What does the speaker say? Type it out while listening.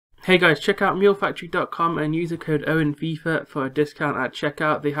Hey guys, check out mulefactory.com and use the code OwennFIFA for a discount at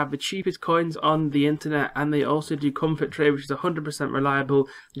checkout. They have the cheapest coins on the internet, and they also do comfort trade, which is 100% reliable.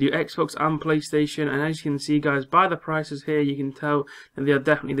 They do Xbox and PlayStation, and as you can see guys, by the prices here you can tell that they are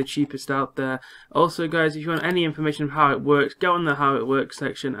definitely the cheapest out there. Also guys, if you want any information of how it works, go on the how it works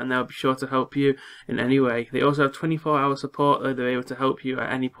section and they'll be sure to help you in any way. They also have 24-hour support, though they're able to help you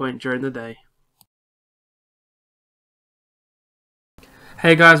at any point during the day.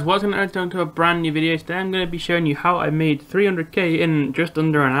 Hey guys, welcome to a brand new video. Today I'm going to be showing you how I made 300k in just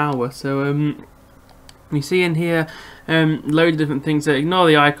under an hour. So you see in here loads of different things. So ignore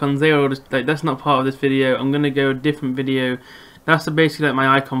the icons, they are all just like, that's not part of this video. I'm going to go a different video. That's basically like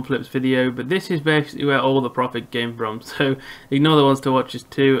my icon flips video, but this is basically where all the profit came from. So ignore the ones to watch this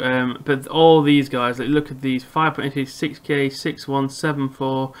too. But all these guys, like look at these: 5.8, 6k, 61,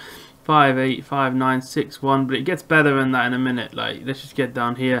 74. 58, 59, 61, but it gets better than that in a minute. Like, let's just get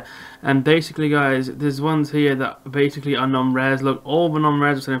down here, and basically guys, there's ones here that basically are non-rares. Look, all the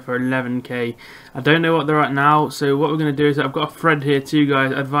non-rares are selling for 11k. I don't know what they're at now, so what we're going to do is, I've got a Fred here too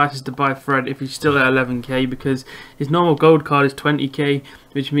guys. Advice is to buy Fred if he's still at 11k, because his normal gold card is 20k,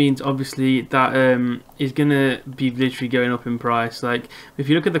 which means obviously that is going to be literally going up in price. Like, if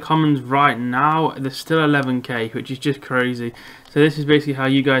you look at the commons right now, they're still 11k, which is just crazy. So this is basically how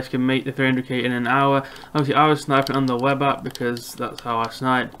you guys can make the 300k in an hour. Obviously I was sniping on the web app because that's how I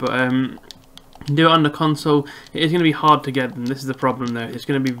snipe, but do it on the console. It is going to be hard to get them. This is the problem though. It's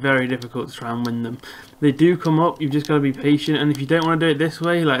going to be very difficult to try and win them. They do come up, you've just got to be patient, and if you don't want to do it this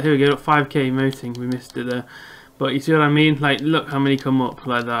way, like here we go, 5k emoting, we missed it there. But you see what I mean? Like, look how many come up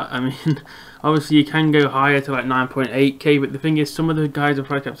like that. I mean, obviously you can go higher to like 9.8k, but the thing is, some of the guys are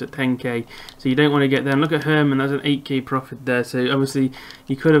price caps at 10k, so you don't want to get there. And look at Herman, that's an 8k profit there. So obviously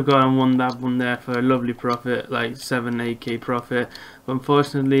you could have gone and won that one there for a lovely profit, like 8k profit. But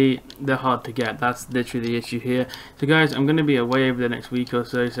unfortunately, they're hard to get. That's literally the issue here. So guys, I'm going to be away over the next week or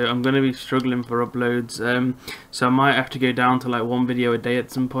so, so I'm going to be struggling for uploads. So I might have to go down to like one video a day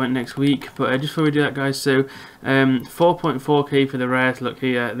at some point next week. But just before we do that guys, so 4.4k for the rares. Look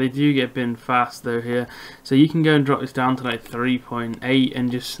here, they do get binned fast though here, so you can go and drop this down to like 3.8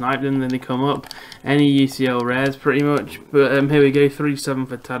 and just snipe them, then they come up. Any UCL rares pretty much. But here we go, 3.7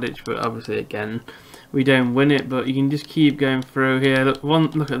 for Tadic, but obviously again we don't win it. But you can just keep going through here.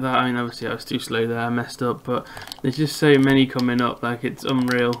 Look at that. I mean, obviously I was too slow there, I messed up, but there's just so many coming up, like it's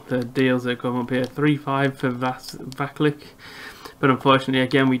unreal the deals that come up here. 3.5 for Vaklik, but unfortunately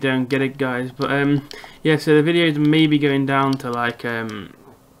again we don't get it guys. But yeah, so the videos may be going down to like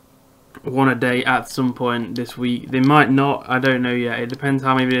one a day at some point this week. They might not, I don't know yet. It depends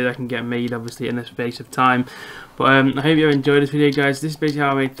how many videos I can get made obviously in the space of time. But I hope you enjoyed this video guys. This is basically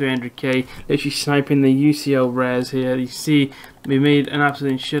how I made 300k, literally sniping the UCL rares here. You see we made an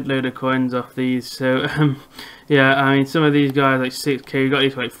absolute shitload of coins off these. So yeah, I mean, some of these guys like 6k, we got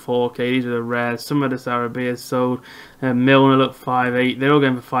these for like 4k, these are the rares. Some of the Sarabias sold. Milner look 5.8, they're all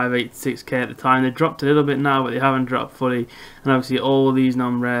going for 5.8, 6k at the time. They dropped a little bit now, but they haven't dropped fully. And obviously all these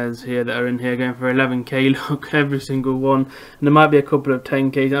non-rares here that are in here going for 11k, look, every single one. And there might be a couple of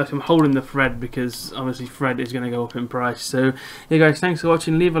 10k. Actually, I'm holding the Fred because obviously Fred is going to go up in price. So yeah guys, thanks for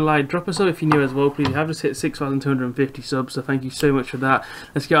watching. Leave a like, drop a sub if you're new as well please. You have just hit 6,250 subs, so thank you so much for that.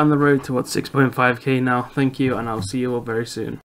 Let's get on the road to what, 6.5k now. Thank you, and I'll see you all very soon.